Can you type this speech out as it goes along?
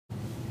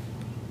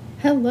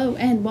Hello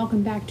and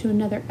welcome back to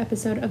another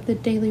episode of the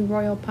Daily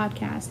Royal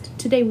Podcast.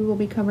 Today we will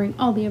be covering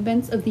all the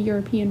events of the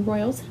European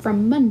royals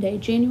from Monday,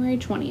 January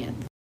 20th.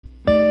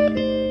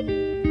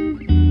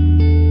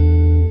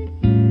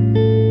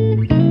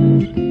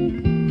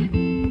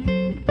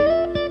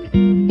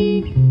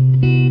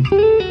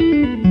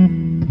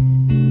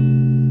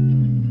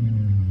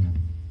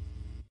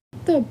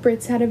 The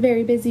Brits had a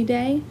very busy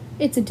day.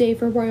 It's a day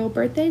for royal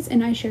birthdays,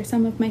 and I share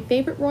some of my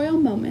favorite royal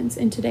moments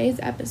in today's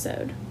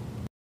episode.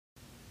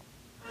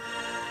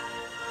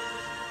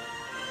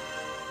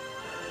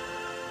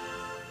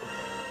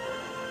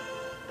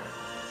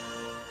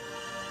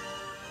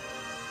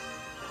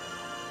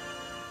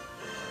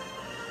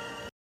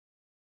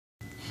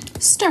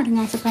 Starting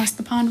off across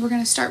the pond, we're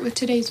going to start with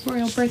today's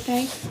royal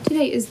birthday.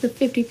 Today is the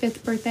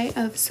 55th birthday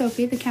of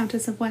Sophie, the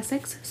Countess of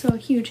Wessex, so a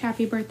huge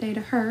happy birthday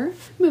to her.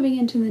 Moving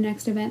into the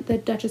next event, the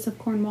Duchess of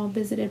Cornwall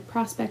visited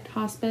Prospect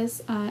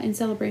Hospice in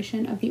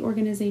celebration of the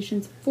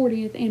organization's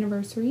 40th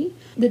anniversary.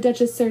 The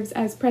Duchess serves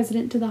as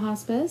president to the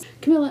hospice.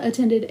 Camilla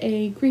attended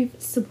a grief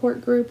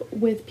support group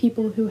with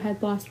people who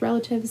had lost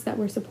relatives that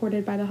were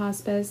supported by the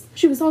hospice.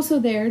 She was also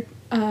there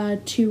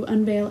to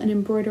unveil an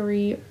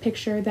embroidery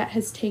picture that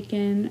has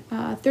taken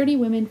 30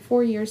 women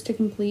 4 years to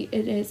complete.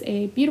 It is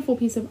a beautiful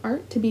piece of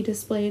art to be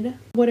displayed.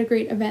 What a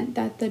great event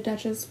that the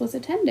Duchess was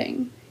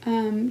attending.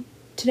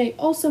 Today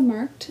also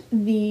marked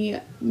the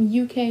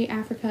UK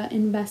Africa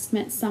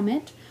Investment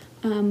Summit,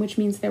 which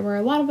means there were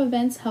a lot of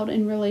events held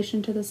in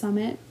relation to the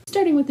summit,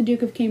 starting with the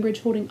Duke of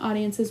Cambridge holding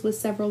audiences with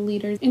several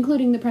leaders,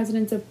 including the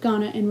presidents of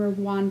Ghana and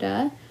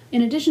Rwanda.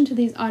 In addition to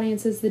these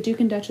audiences, the Duke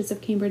and Duchess of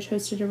Cambridge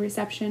hosted a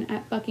reception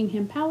at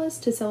Buckingham Palace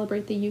to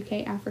celebrate the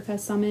UK Africa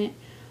Summit.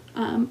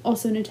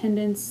 Also in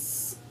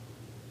attendance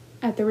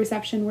at the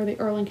reception were the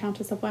Earl and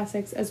Countess of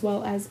Wessex, as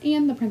well as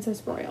Anne, the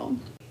Princess Royal.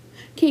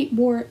 Kate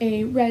wore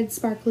a red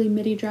sparkly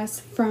midi dress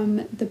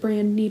from the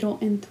brand Needle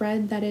and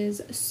Thread that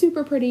is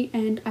super pretty,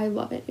 and I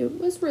love it.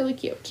 It was really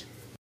cute.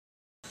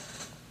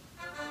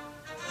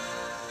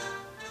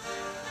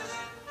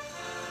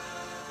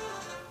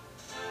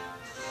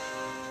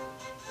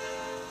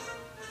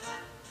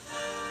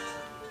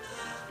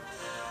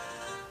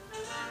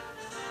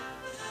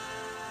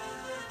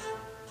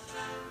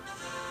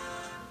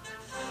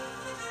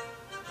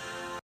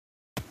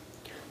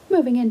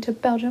 Moving into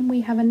Belgium,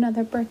 we have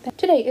another birthday.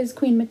 Today is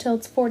Queen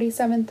Mathilde's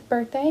 47th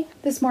birthday.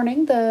 This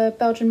morning, the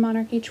Belgian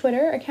Monarchy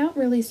Twitter account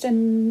released a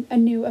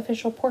new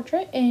official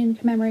portrait in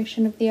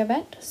commemoration of the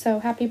event, so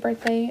happy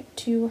birthday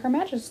to Her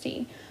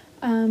Majesty.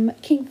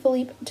 King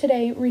Philippe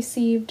today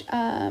received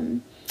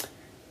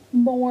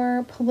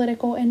more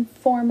political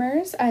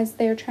informers as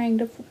they're trying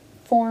to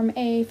form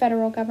a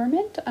federal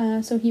government,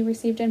 so he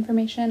received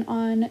information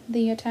on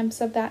the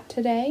attempts of that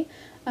today.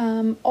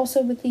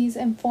 Also with these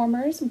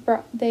informers,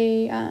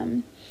 they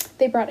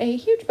brought a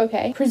huge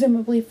bouquet,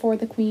 presumably for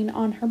the Queen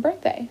on her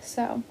birthday.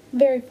 So,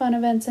 very fun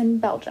events in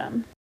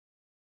Belgium.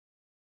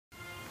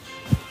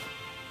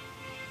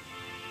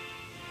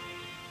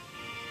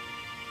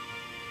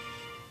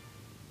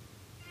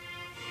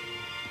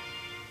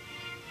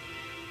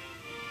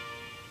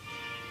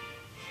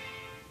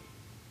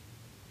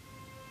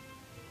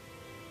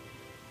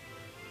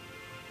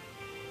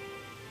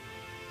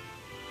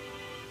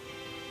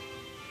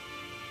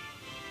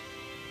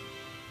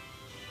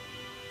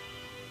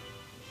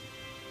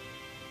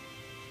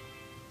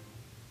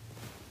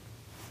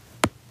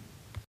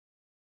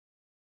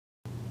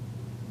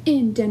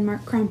 In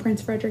Denmark, Crown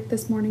Prince Frederik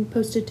this morning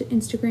posted to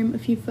Instagram a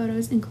few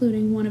photos,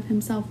 including one of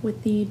himself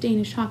with the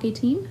Danish hockey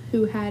team,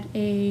 who had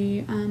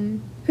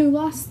who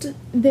lost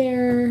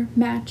their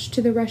match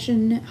to the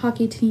Russian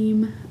hockey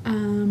team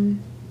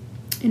in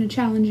a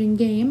challenging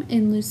game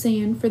in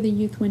Lausanne for the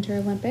Youth Winter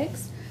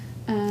Olympics.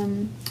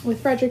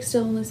 With Frederik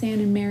still in Lausanne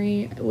and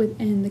Mary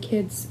and the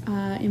kids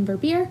in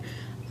Verbier,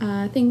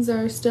 things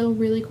are still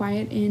really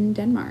quiet in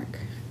Denmark.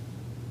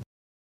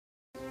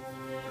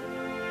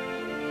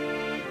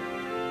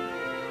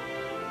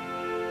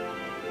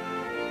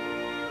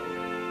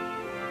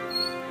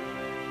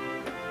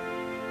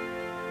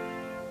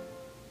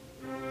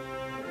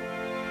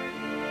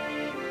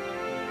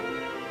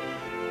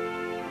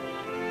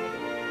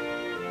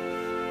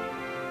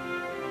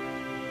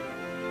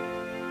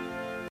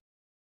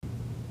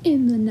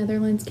 In the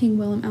Netherlands, King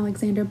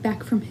Willem-Alexander,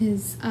 back from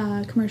his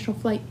commercial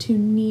flight to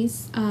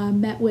Nice,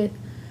 met with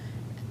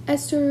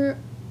Esther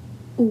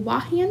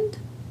Ouwahand,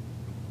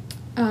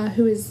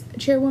 who is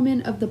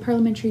chairwoman of the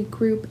parliamentary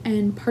group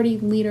and party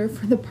leader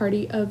for the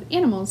Party of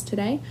Animals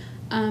today.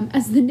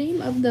 As the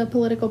name of the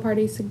political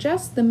party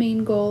suggests, the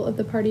main goal of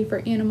the Party for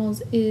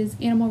Animals is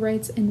animal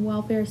rights and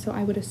welfare, so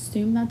I would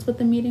assume that's what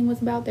the meeting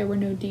was about. There were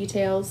no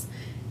details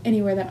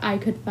anywhere that I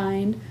could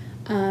find.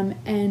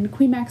 And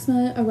Queen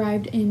Maxima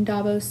arrived in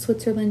Davos,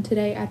 Switzerland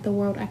today at the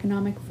World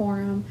Economic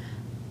Forum.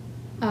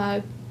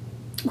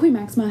 Queen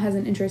Maxima has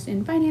an interest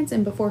in finance,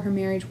 and before her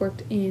marriage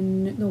worked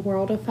in the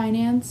world of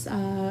finance,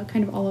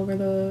 kind of all over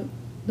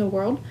the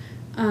world.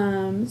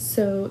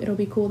 So it'll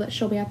be cool that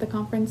she'll be at the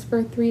conference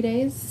for 3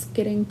 days,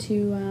 getting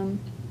to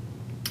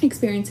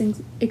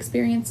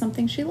experience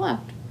something she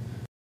loved.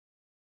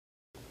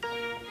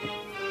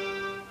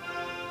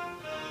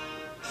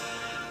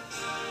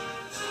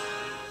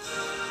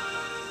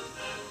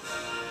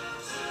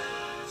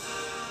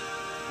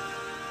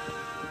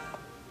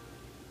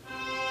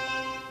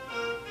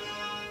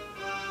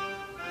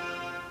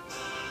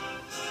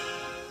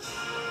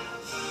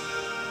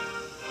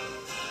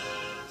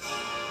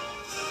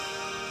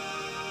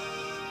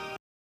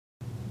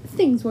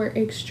 Things were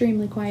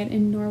extremely quiet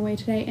in Norway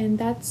today, and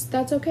that's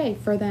okay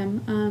for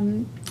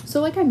them. So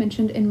like I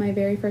mentioned in my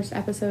very first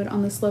episode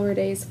on the slower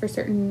days for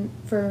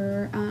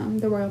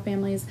the royal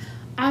families,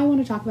 I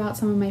want to talk about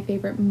some of my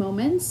favorite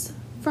moments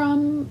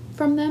from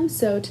them.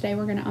 So today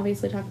we're going to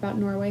obviously talk about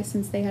Norway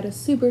since they had a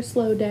super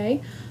slow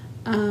day.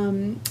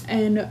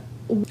 And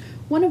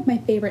one of my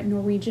favorite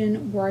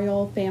Norwegian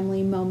royal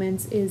family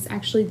moments is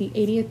actually the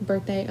 80th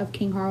birthday of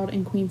King Harald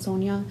and Queen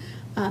Sonja.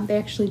 They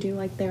actually do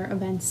like their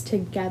events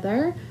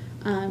together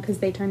because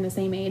they turn the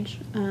same age.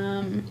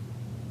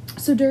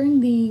 So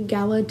during the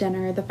gala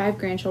dinner, the 5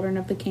 grandchildren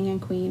of the king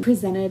and queen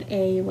presented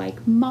a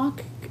like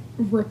mock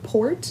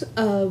report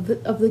of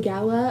the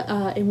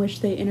gala in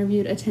which they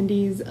interviewed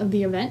attendees of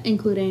the event,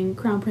 including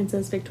Crown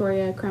Princess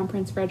Victoria, Crown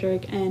Prince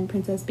Frederick, and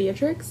Princess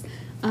Beatrix.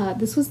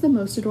 This was the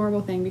most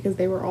adorable thing because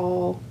they were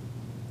all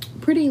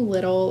pretty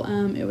little.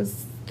 It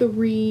was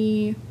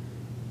 3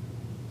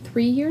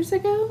 years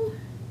ago.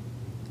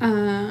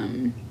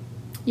 3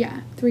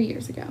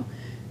 years ago.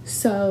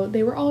 So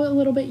they were all a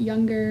little bit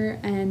younger,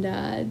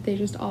 and they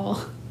just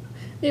all,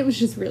 it was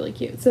just really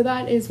cute. So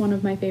that is one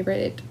of my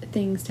favorite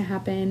things to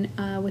happen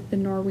with the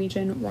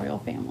Norwegian royal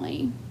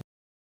family.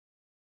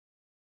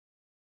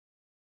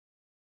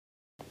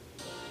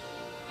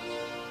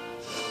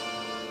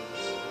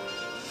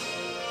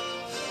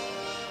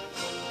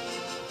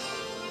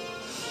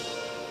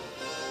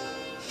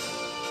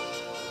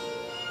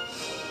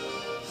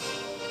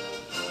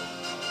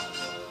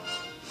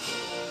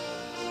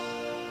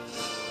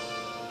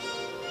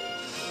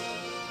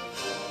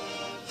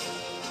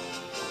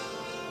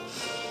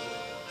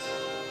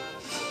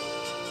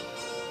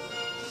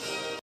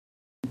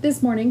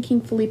 This morning,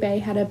 King Felipe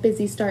had a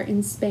busy start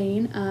in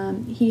Spain.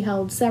 He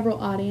held several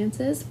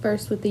audiences,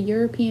 first with the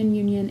European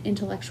Union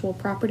Intellectual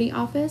Property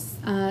Office,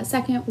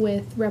 second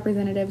with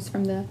representatives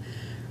from the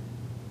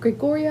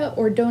Gregoria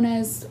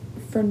Ordonez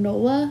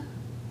Fernola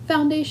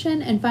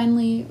Foundation, and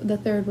finally the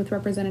third with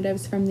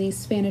representatives from the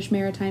Spanish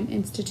Maritime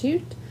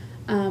Institute.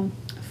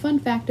 Fun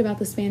fact about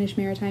the Spanish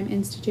Maritime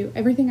Institute,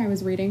 everything I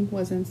was reading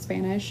was in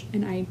Spanish,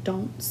 and I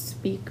don't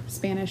speak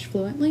Spanish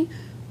fluently.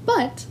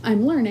 But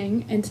I'm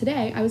learning, and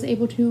today I was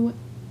able to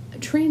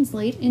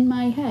translate in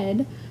my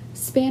head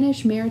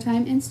Spanish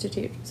Maritime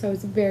Institute, so I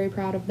was very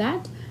proud of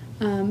that.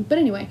 But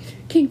anyway,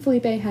 King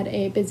Felipe had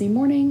a busy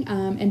morning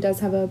and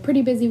does have a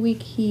pretty busy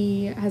week.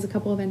 He has a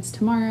couple events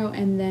tomorrow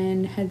and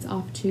then heads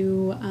off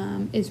to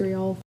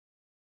Israel.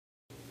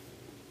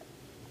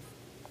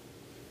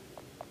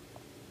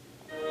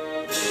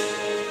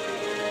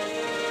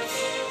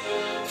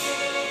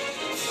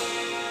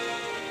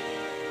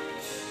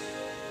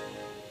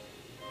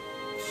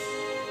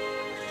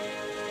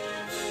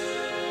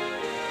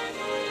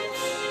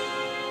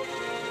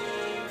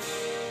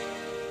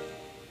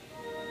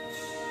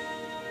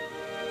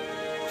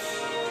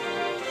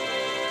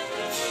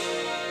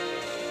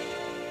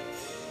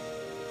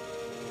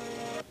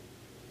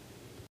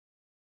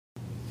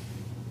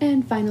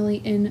 And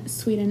finally, in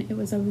Sweden, it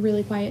was a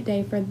really quiet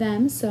day for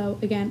them. So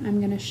again, I'm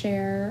going to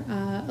share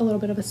a little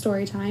bit of a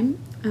story time.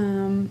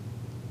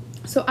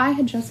 So I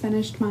had just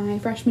finished my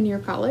freshman year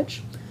of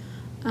college.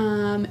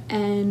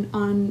 And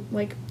on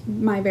like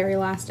my very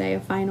last day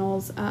of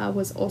finals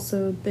was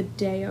also the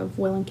day of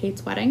Will and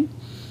Kate's wedding.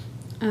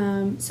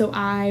 So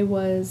I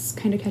was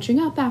kind of catching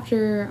up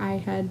after I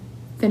had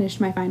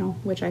finished my final,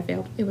 which I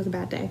failed. It was a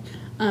bad day.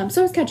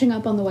 So I was catching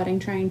up on the wedding,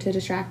 trying to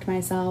distract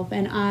myself,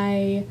 and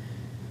I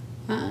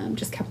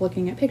just kept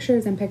looking at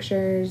pictures,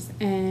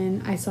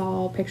 and I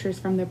saw pictures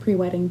from the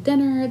pre-wedding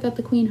dinner that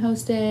the queen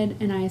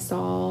hosted, and I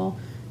saw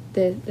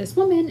this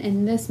woman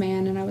and this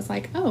man, and I was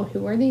like, oh,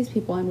 who are these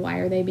people and why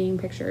are they being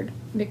pictured?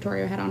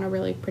 Victoria had on a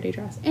really pretty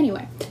dress.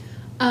 Anyway,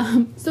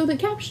 so the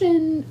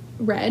caption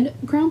read,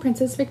 Crown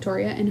Princess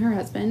Victoria and her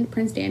husband,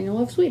 Prince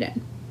Daniel of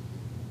Sweden.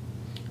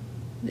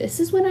 This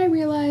is when I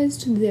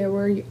realized there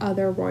were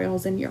other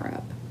royals in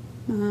Europe.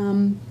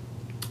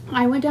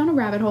 I went down a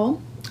rabbit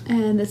hole,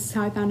 and this is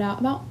how I found out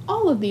about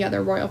all of the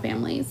other royal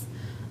families.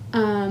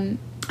 I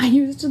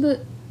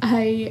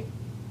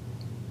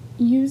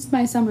used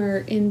my summer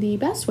in the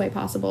best way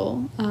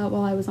possible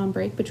while I was on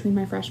break between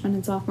my freshman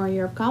and sophomore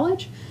year of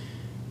college,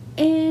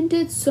 and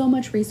did so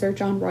much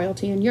research on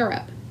royalty in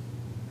Europe.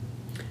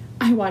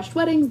 I watched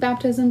weddings,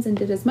 baptisms, and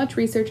did as much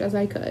research as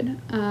I could.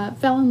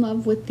 Fell in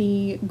love with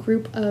the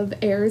group of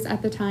heirs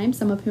at the time,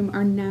 some of whom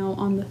are now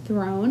on the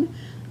throne.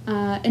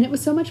 And it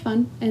was so much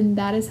fun, and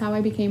that is how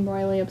I became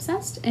royally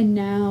obsessed, and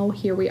now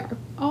here we are.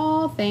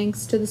 All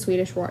thanks to the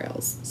Swedish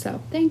royals.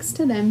 So thanks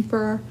to them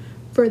for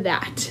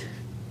that.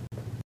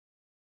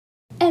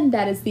 And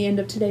that is the end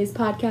of today's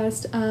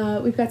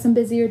podcast. We've got some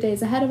busier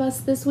days ahead of us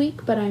this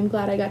week, but I'm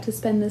glad I got to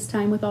spend this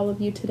time with all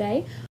of you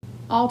today.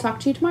 I'll talk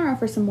to you tomorrow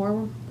for some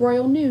more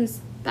royal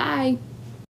news. Bye!